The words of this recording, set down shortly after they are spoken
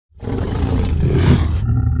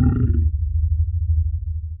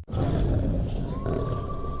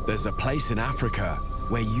There's a place in Africa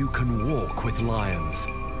where you can walk with lions,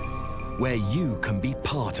 where you can be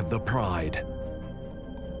part of the pride.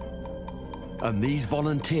 And these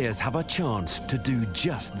volunteers have a chance to do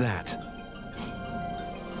just that.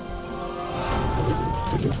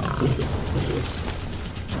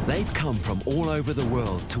 They've come from all over the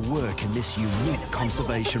world to work in this unique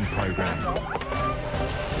conservation program.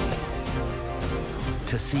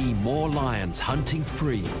 To see more lions hunting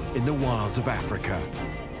free in the wilds of Africa.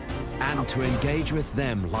 And to engage with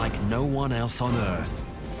them like no one else on Earth.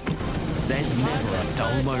 There's never a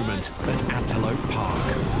dull moment at Antelope Park.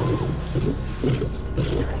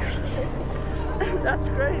 That's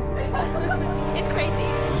crazy. It's crazy.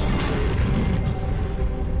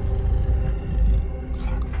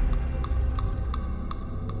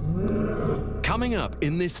 Coming up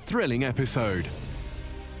in this thrilling episode,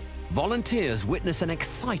 volunteers witness an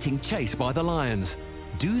exciting chase by the lions.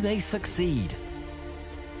 Do they succeed?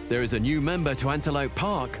 There is a new member to Antelope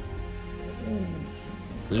Park.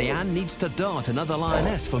 Leanne needs to dart another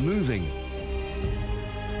lioness for moving.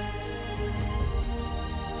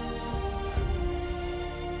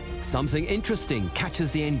 Something interesting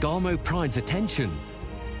catches the Ngalmo Pride's attention.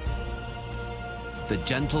 The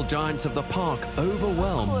gentle giants of the park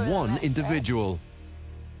overwhelm one individual.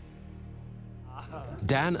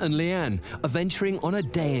 Dan and Leanne are venturing on a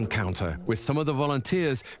day encounter with some of the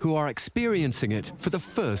volunteers who are experiencing it for the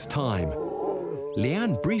first time.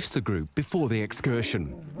 Leanne briefs the group before the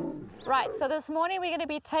excursion. Right, so this morning we're going to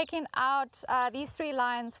be taking out these 3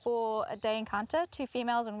 lions for a day encounter, 2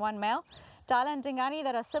 females and 1 male. Dala and Dingani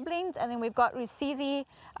that are siblings, and then we've got Rusizi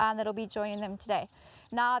that'll be joining them today.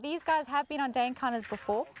 Now, these guys have been on day encounters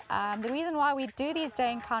before. The reason why we do these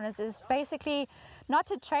day encounters is basically not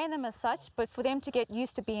to train them as such, but for them to get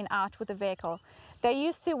used to being out with the vehicle. They're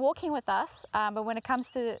used to walking with us, but when it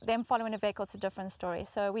comes to them following a vehicle, it's a different story.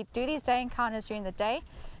 So we do these day encounters during the day,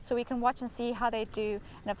 so we can watch and see how they do.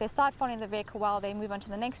 And if they start following the vehicle well, they move on to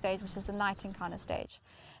the next stage, which is the night encounter stage.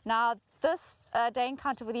 Now, this day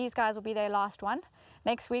encounter with these guys will be their last one.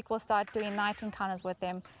 Next week, we'll start doing night encounters with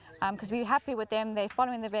them because we're happy with them. They're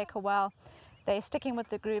following the vehicle well. They're sticking with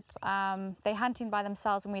the group. They're hunting by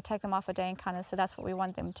themselves when we take them off a day encounter, so that's what we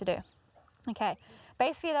want them to do. Okay,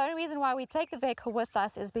 basically the only reason why we take the vehicle with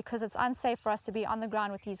us is because it's unsafe for us to be on the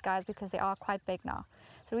ground with these guys because they are quite big now.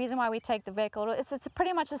 So the reason why we take the vehicle, it's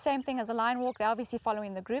pretty much the same thing as a lion walk. They're obviously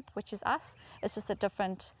following the group, which is us. It's just a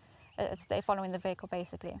different, they're following the vehicle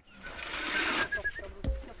basically.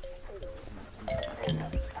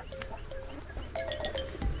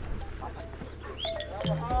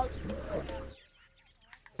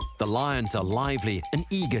 The lions are lively and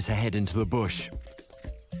eager to head into the bush.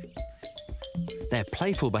 Their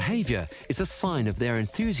playful behavior is a sign of their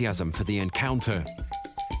enthusiasm for the encounter.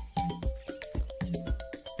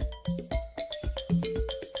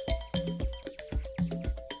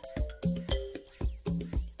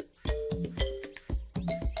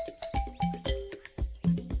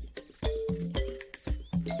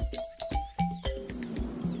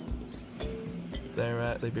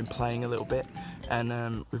 They've been playing a little bit,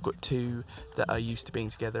 and we've got 2 that are used to being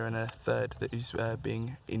together and a 3rd that is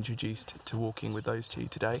being introduced to walking with those 2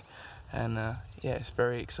 today. And yeah, it's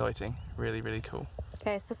very exciting, really, really cool.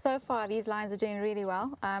 Okay, so far these lions are doing really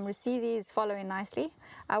well. Rusizi is following nicely.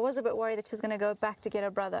 I was a bit worried that she was going to go back to get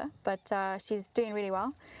her brother, but she's doing really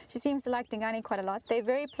well. She seems to like Dingani quite a lot. They're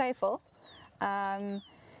very playful.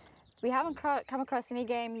 We haven't come across any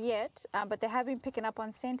game yet, but they have been picking up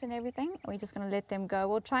on scent and everything. We're just going to let them go.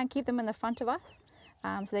 We'll try and keep them in the front of us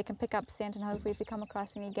so they can pick up scent, and hopefully if we come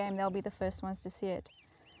across any game, they'll be the first ones to see it.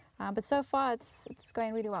 But so far, it's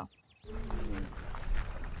going really well.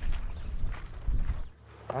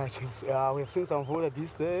 Alright, we have seen some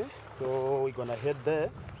this day, so we're going to head there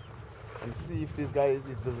and see if these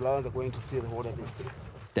lions are going to see the wildebeest.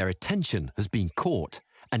 Their attention has been caught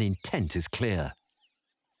and intent is clear.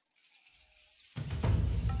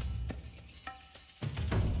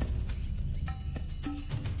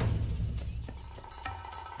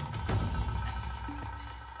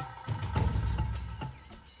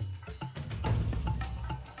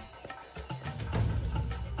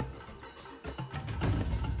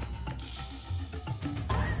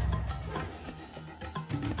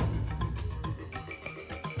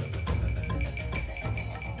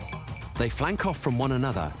 They flank off from one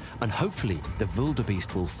another, and hopefully the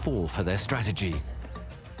wildebeest will fall for their strategy.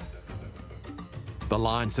 The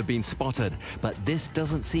lions have been spotted, but this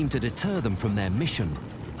doesn't seem to deter them from their mission.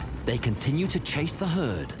 They continue to chase the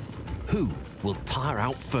herd. Who will tire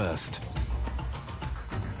out first?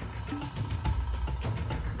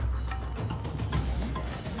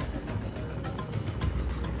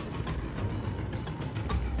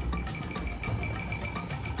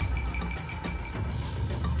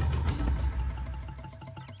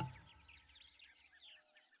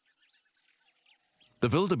 The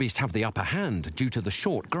wildebeest have the upper hand due to the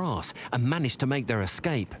short grass and manage to make their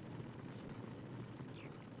escape.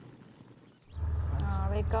 Oh,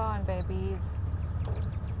 they're gone, babies.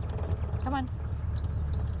 Come on.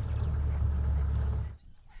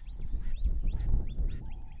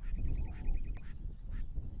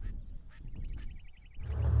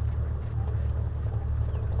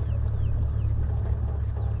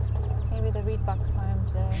 Maybe the reedbuck's home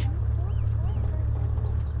today.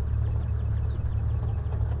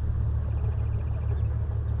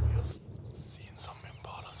 We just seen some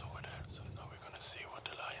impalas over there, so now we're gonna see what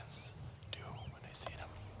the lions do when they see them.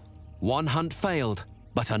 One hunt failed,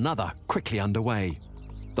 but another quickly underway.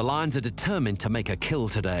 The lions are determined to make a kill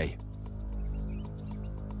today.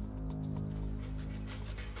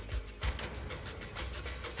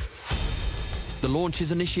 The launch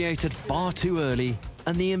is initiated far too early,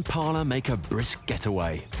 and the impala make a brisk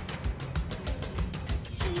getaway.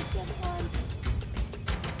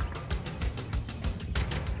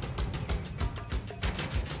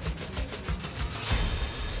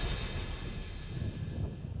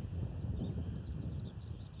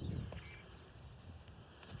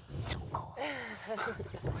 So cool.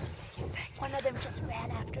 One of them just ran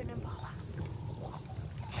after an impala.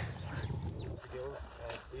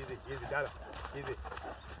 Easy, easy, Dada, easy.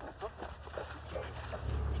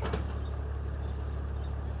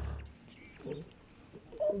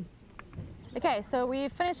 Okay, so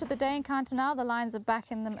we've finished with the day encounter now. The lions are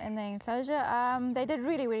back in the enclosure. They did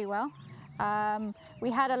really, really well.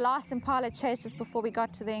 We had a last impala chase just before we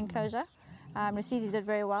got to the enclosure. Rusizi did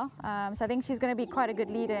very well. So I think she's going to be quite a good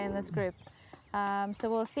leader in this group. So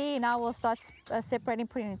we'll see. Now we'll start separating,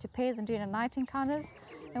 putting into pairs and doing a night encounters,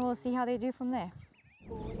 and we'll see how they do from there.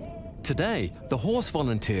 Today, the horse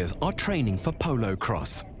volunteers are training for polo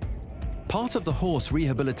cross. Part of the horse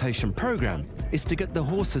rehabilitation program is to get the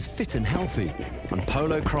horses fit and healthy, and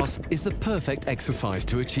polo cross is the perfect exercise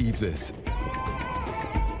to achieve this.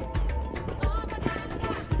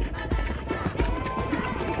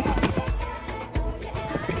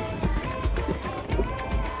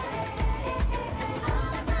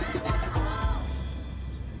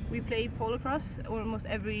 We play polo cross almost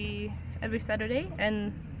every Saturday,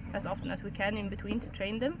 and as often as we can in between to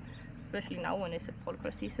train them, especially now when it's a polo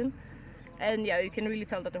cross season. And yeah, you can really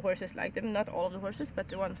tell that the horses like them. Not all of the horses, but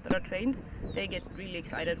the ones that are trained, they get really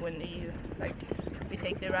excited when we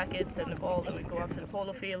take their rackets and the ball and we go out to the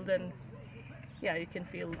polo field, and yeah, you can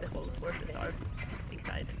feel the whole horses are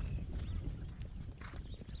excited.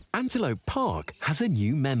 Antelope Park has a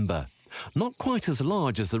new member, not quite as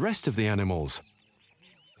large as the rest of the animals.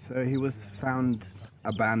 So he was found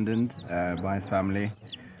abandoned by his family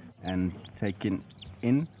and taken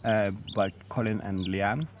in by Colin and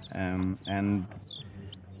Leanne, and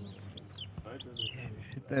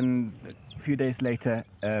then a few days later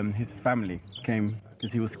his family came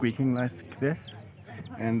because he was squeaking like this,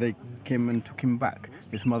 and they came and took him back.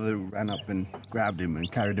 His mother ran up and grabbed him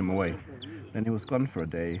and carried him away. Then he was gone for a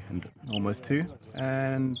day and almost two,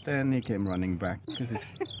 and then he came running back because he's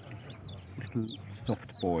a little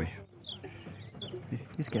soft boy.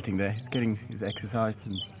 He's getting there. He's getting his exercise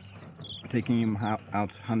and taking him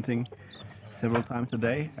out hunting several times a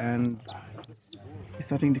day, and he's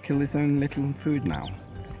starting to kill his own little food now.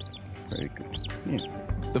 Very good. Yeah.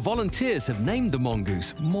 The volunteers have named the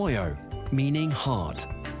mongoose Moyo, meaning heart.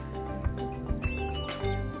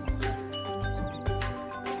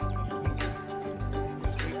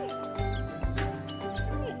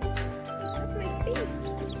 That's my face.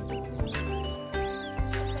 That's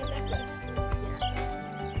my necklace.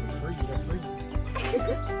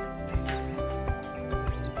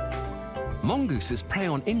 Mongooses prey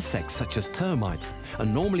on insects such as termites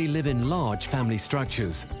and normally live in large family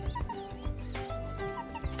structures.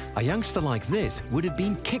 A youngster like this would have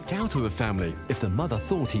been kicked out of the family if the mother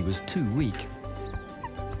thought he was too weak.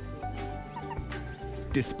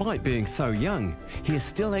 Despite being so young, he is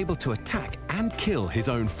still able to attack and kill his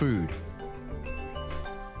own food.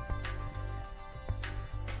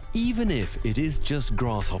 Even if it is just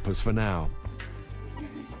grasshoppers for now.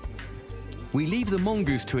 We leave the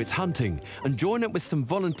mongoose to its hunting and join up with some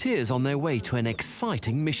volunteers on their way to an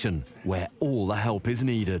exciting mission where all the help is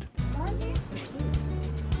needed.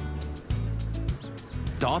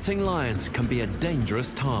 Darting lions can be a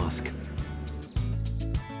dangerous task.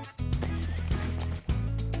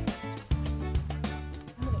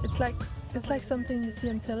 It's like something you see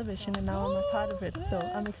on television, and now I'm a part of it, so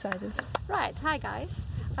I'm excited. Right, hi guys.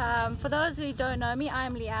 For those who don't know me,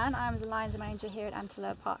 I'm Leanne. I'm the Lions Manager here at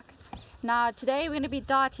Antelope Park. Now today we're going to be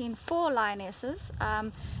darting 4 lionesses.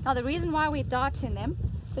 Now the reason why we're darting them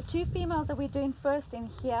The two females that we're doing first in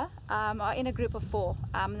here are in a group of 4.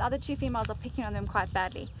 The other 2 females are picking on them quite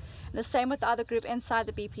badly. And the same with the other group inside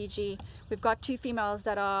the BPG. We've got 2 females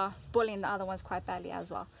that are bullying the other ones quite badly as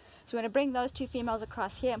well. So we're going to bring those 2 females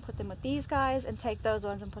across here and put them with these guys, and take those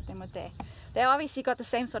ones and put them with there. They obviously got the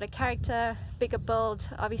same sort of character, bigger build,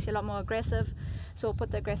 obviously a lot more aggressive. So we'll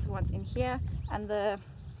put the aggressive ones in here, and the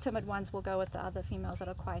timid ones will go with the other females that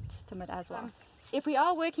are quite timid as well. If we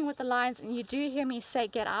are working with the lions and you do hear me say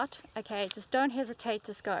get out, okay, just don't hesitate,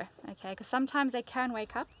 just go, okay, because sometimes they can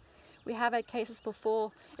wake up. We have had cases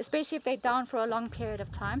before, especially if they're down for a long period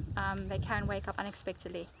of time, they can wake up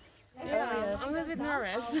unexpectedly. Yeah, I'm a bit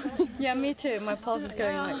nervous. Yeah, me too. My pulse is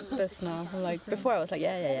going like this now. Like before I was like,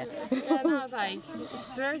 yeah. Yeah, now like, it's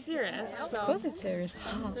very serious. So. Of course it's serious.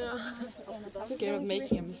 Yeah. I'm scared of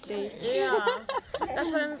making a mistake. Yeah,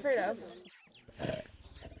 that's what I'm afraid of.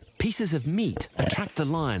 Pieces of meat attract the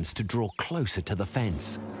lions to draw closer to the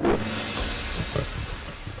fence.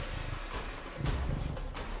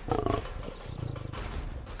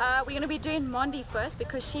 We're going to be doing Mondi first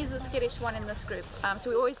because she's the skittish one in this group. So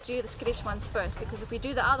we always do the skittish ones first, because if we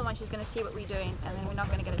do the other one, she's going to see what we're doing and then we're not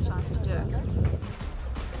going to get a chance to do it.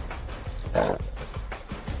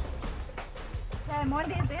 Okay,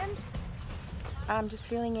 Mondi's in. I'm just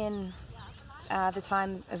filling in the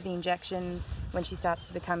time of the injection, when she starts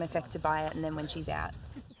to become affected by it, and then when she's out.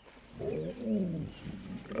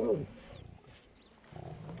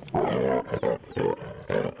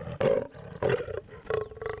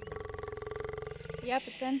 Yep,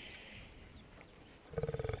 it's in.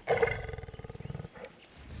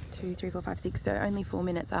 2, 3, 4, 5, 6. So only 4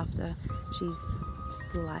 minutes after she's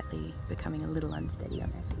slightly becoming a little unsteady on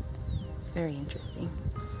her feet. It's very interesting.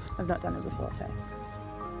 I've not done it before, so.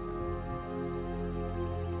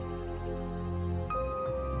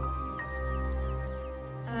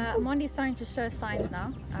 Mondi's starting to show signs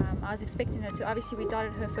now. I was expecting her to, obviously we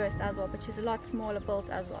dotted her first as well, but she's a lot smaller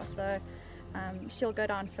built as well, so she'll go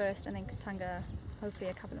down first and then Katanga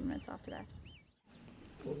hopefully a couple of minutes after that.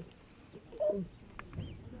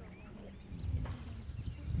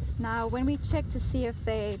 Now when we check to see if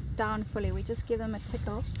they're down fully, we just give them a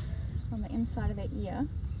tickle on the inside of their ear.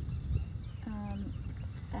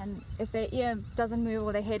 And if their ear doesn't move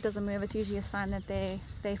or their head doesn't move, it's usually a sign that they're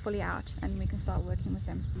fully out and we can start working with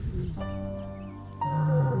them.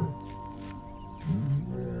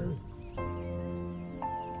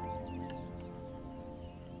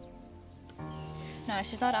 No,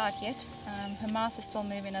 she's not out yet. Her mouth is still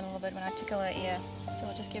moving a little bit when I tickle her ear, so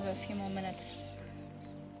we'll just give her a few more minutes.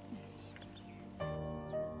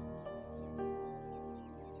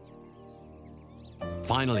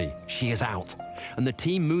 Finally, she is out, and the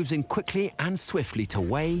team moves in quickly and swiftly to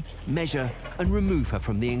weigh, measure, and remove her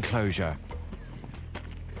from the enclosure.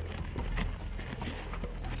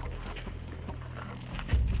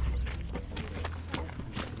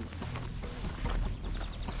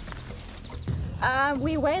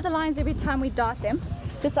 We weigh the lions every time we dart them.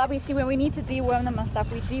 Just obviously when we need to deworm them and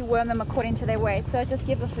stuff, we deworm them according to their weight, so it just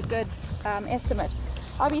gives us a good estimate.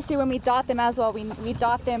 Obviously when we dart them as well, we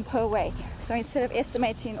dart them per weight. So instead of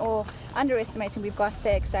estimating or underestimating, we've got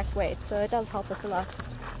their exact weight, so it does help us a lot.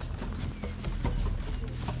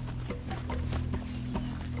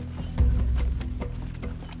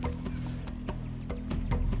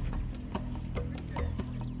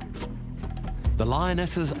 The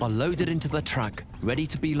lionesses are loaded into the truck, ready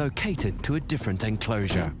to be located to a different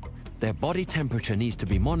enclosure. Their body temperature needs to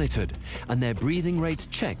be monitored and their breathing rates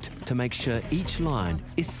checked to make sure each lion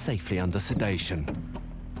is safely under sedation.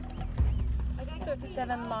 I think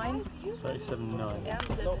 37.9. 37.9. Yeah.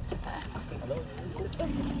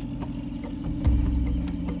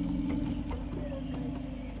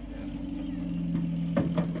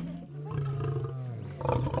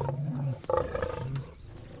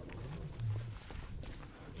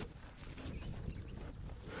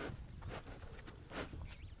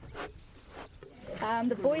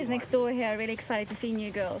 The boys next door here are really excited to see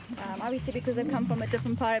new girls. Obviously because they've come from a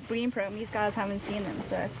different part of breeding program, these guys haven't seen them,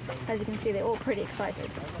 so as you can see they're all pretty excited.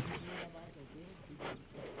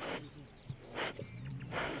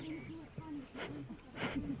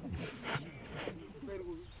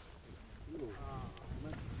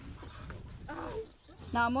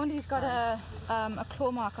 Now Mondi's got a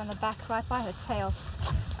claw mark on the back right by her tail.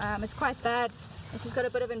 It's quite bad and she's got a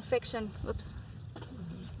bit of infection. Whoops.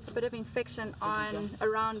 A bit of infection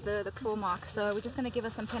around the claw mark, so we're just going to give her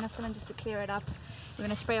some penicillin just to clear it up. We're going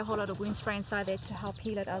to spray a whole lot of wound spray inside there to help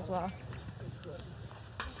heal it as well.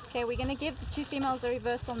 Okay, we're going to give the 2 females the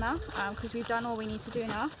reversal now because we've done all we need to do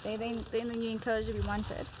now. They're in the new enclosure we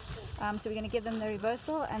wanted, so we're going to give them the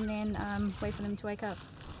reversal and then wait for them to wake up.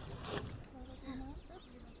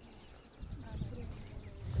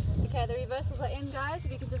 Okay, the reversals are in, guys.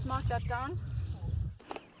 If you can just mark that down.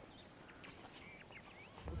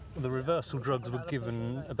 The reversal drugs were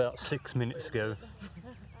given about 6 minutes ago,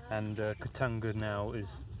 and Katanga now is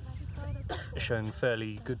showing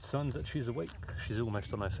fairly good signs that she's awake. She's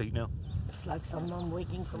almost on her feet now. It's like someone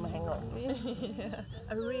waking from a hangover. Yeah,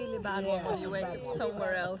 a really bad one when you wake up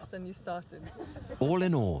somewhere else than you started. All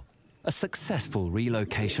in all, a successful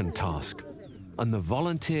relocation task, and the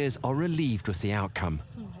volunteers are relieved with the outcome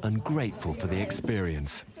and grateful for the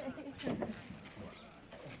experience.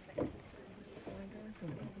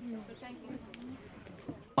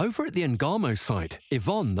 Over at the Ngamo site,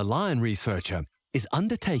 Yvonne, the lion researcher, is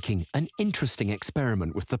undertaking an interesting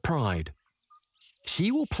experiment with the pride. She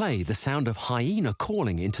will play the sound of hyena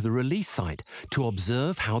calling into the release site to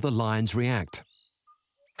observe how the lions react.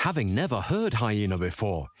 Having never heard hyena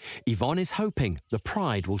before, Yvonne is hoping the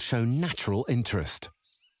pride will show natural interest.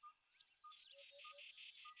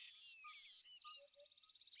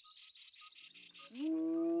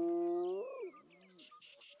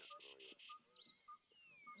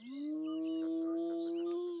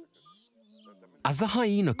 As the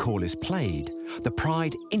hyena call is played, the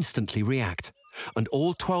pride instantly react, and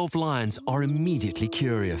all 12 lions are immediately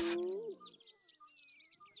curious.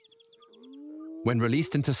 When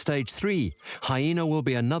released into stage 3, hyena will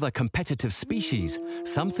be another competitive species,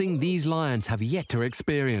 something these lions have yet to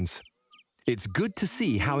experience. It's good to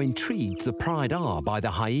see how intrigued the pride are by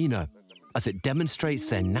the hyena, as it demonstrates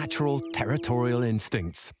their natural territorial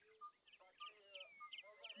instincts.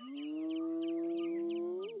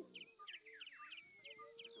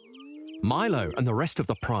 Milo and the rest of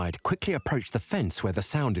the pride quickly approach the fence where the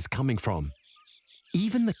sound is coming from.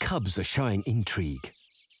 Even the cubs are showing intrigue.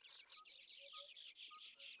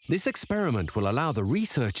 This experiment will allow the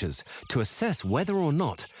researchers to assess whether or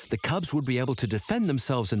not the cubs would be able to defend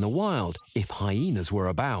themselves in the wild if hyenas were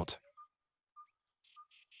about.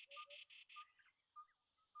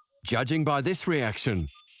 Judging by this reaction,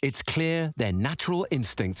 it's clear their natural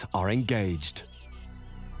instincts are engaged.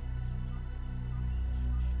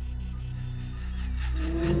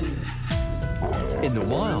 In the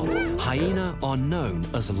wild, hyena are known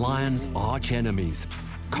as lions' arch-enemies,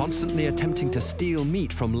 constantly attempting to steal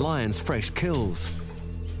meat from lions' fresh kills.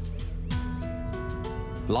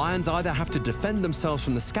 Lions either have to defend themselves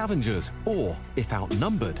from the scavengers or, if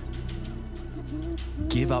outnumbered,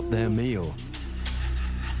 give up their meal.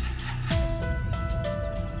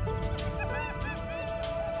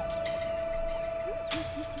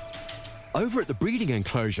 Over at the breeding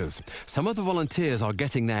enclosures, some of the volunteers are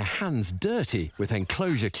getting their hands dirty with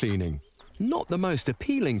enclosure cleaning. Not the most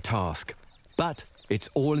appealing task, but it's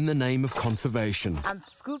all in the name of conservation. I'm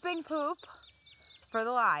scooping poop for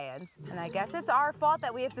the lions, and I guess it's our fault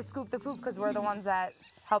that we have to scoop the poop because we're the ones that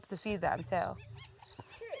help to feed them too.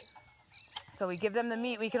 So we give them the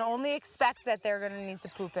meat. We can only expect that they're going to need to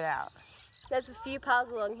poop it out. There's a few piles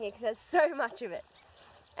along here because there's so much of it.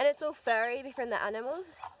 And it's all furry from the animals,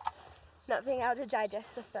 not being able to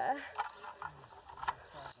digest the fur.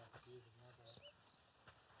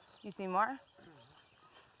 You see more?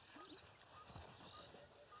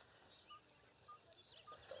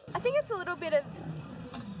 I think it's a little bit of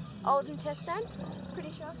old intestine,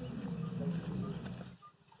 pretty sure.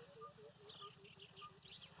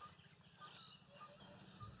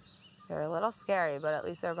 They're a little scary, but at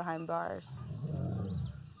least they're behind bars.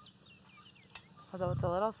 Although it's a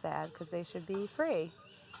little sad because they should be free.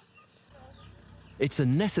 It's a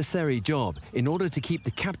necessary job in order to keep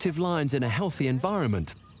the captive lions in a healthy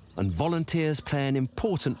environment, and volunteers play an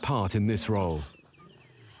important part in this role.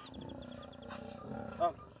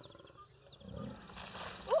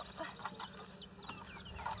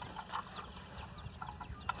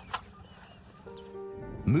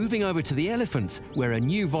 Moving over to the elephants, where a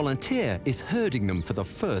new volunteer is herding them for the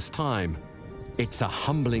first time. It's a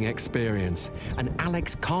humbling experience, and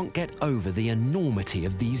Alex can't get over the enormity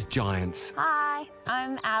of these giants. Hi,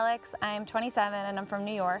 I'm Alex. I'm 27 and I'm from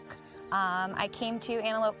New York. I came to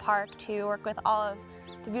Antelope Park to work with all of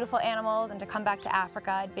the beautiful animals and to come back to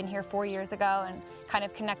Africa. I'd been here 4 years ago and kind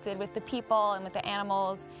of connected with the people and with the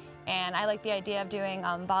animals, and I like the idea of doing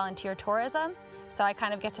volunteer tourism. So I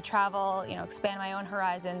kind of get to travel, you know, expand my own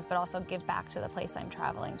horizons, but also give back to the place I'm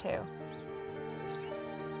traveling to.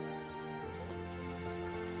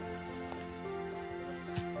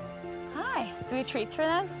 Hi, do we have treats for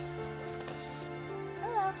them?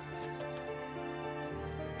 Hello.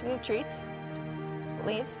 Do we have treats?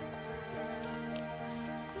 Leaves?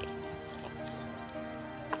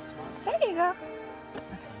 There you go.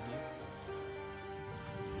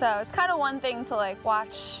 So it's kind of one thing to like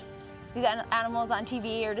watch these animals on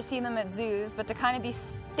TV or to see them at zoos, but to kind of be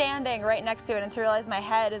standing right next to it and to realize my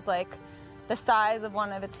head is like the size of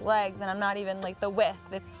one of its legs and I'm not even like the width.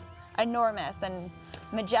 It's enormous and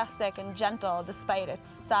majestic and gentle despite its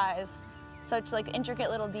size. Such like intricate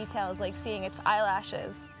little details like seeing its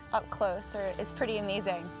eyelashes up close is pretty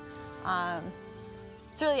amazing.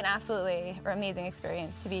 It's really an absolutely amazing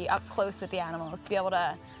experience to be up close with the animals, to be able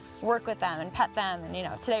to work with them and pet them. And you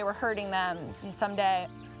know, today we're herding them, someday,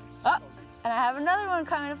 oh, and I have another one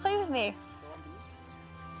coming to play with me.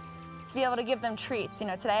 To be able to give them treats. You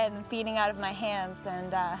know, today I've been feeding out of my hands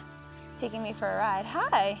and taking me for a ride.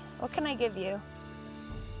 Hi, what can I give you?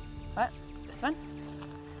 What, this one?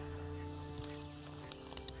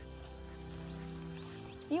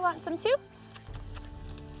 You want some too?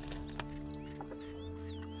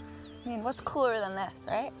 I mean, what's cooler than this,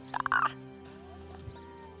 right? Ah.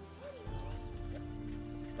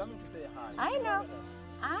 She's coming to say hi. I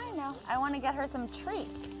know. I want to get her some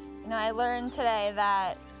treats. You know, I learned today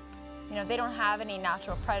that, you know, they don't have any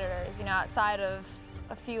natural predators. You know, outside of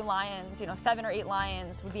a few lions, you know, 7 or 8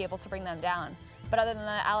 lions would be able to bring them down. But other than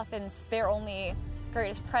the elephants, their only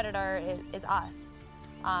greatest predator is us,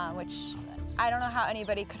 which I don't know how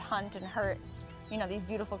anybody could hunt and hurt, you know, these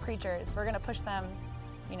beautiful creatures. We're going to push them.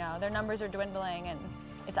 You know, their numbers are dwindling and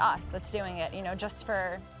it's us that's doing it, you know, just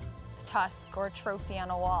for a tusk or a trophy on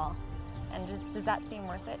a wall. And does that seem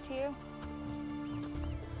worth it to you?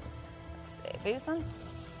 Let's see, these ones?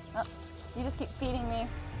 Oh, you just keep feeding me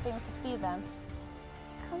things to feed them.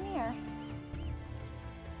 Come here.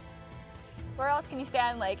 Where else can you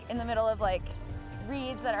stand, like, in the middle of, like,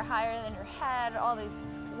 reeds that are higher than your head, all these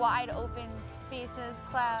wide open spaces,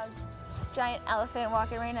 clouds, giant elephant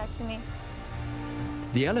walking right next to me.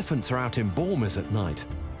 The elephants are out in Bourmas at night,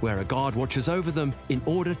 where a guard watches over them in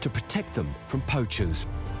order to protect them from poachers.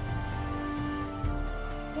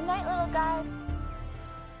 Good night, little guys.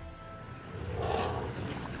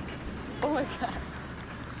 Oh my God.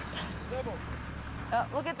 Oh,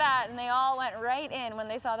 look at that, and they all went right in when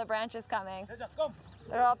they saw the branches coming.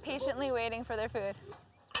 They're all patiently waiting for their food.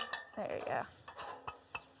 There you go.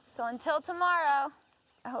 So until tomorrow,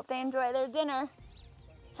 I hope they enjoy their dinner.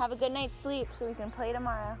 Have a good night's sleep so we can play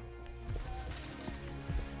tomorrow.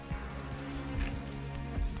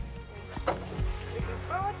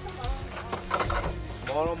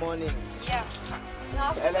 Tomorrow morning. Yeah.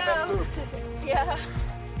 Off we Elephant go. soup. Yeah.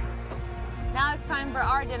 Now it's time for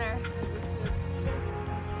our dinner.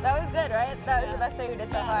 That was good, right? That was the best thing we did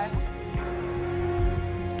so far.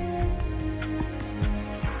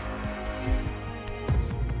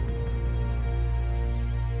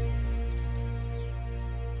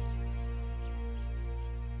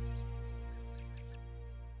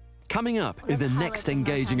 Coming up in the next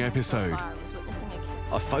engaging episode,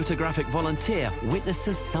 a photographic volunteer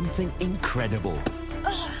witnesses something incredible.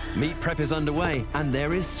 Meat prep is underway and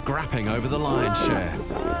there is scrapping over the lion's share.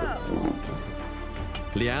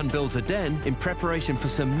 Leanne builds a den in preparation for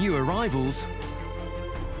some new arrivals.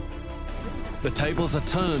 The tables are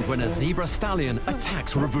turned when a zebra stallion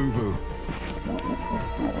attacks Rabubu.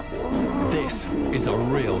 This is a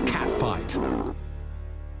real cat fight.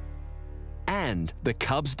 And the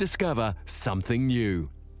cubs discover something new.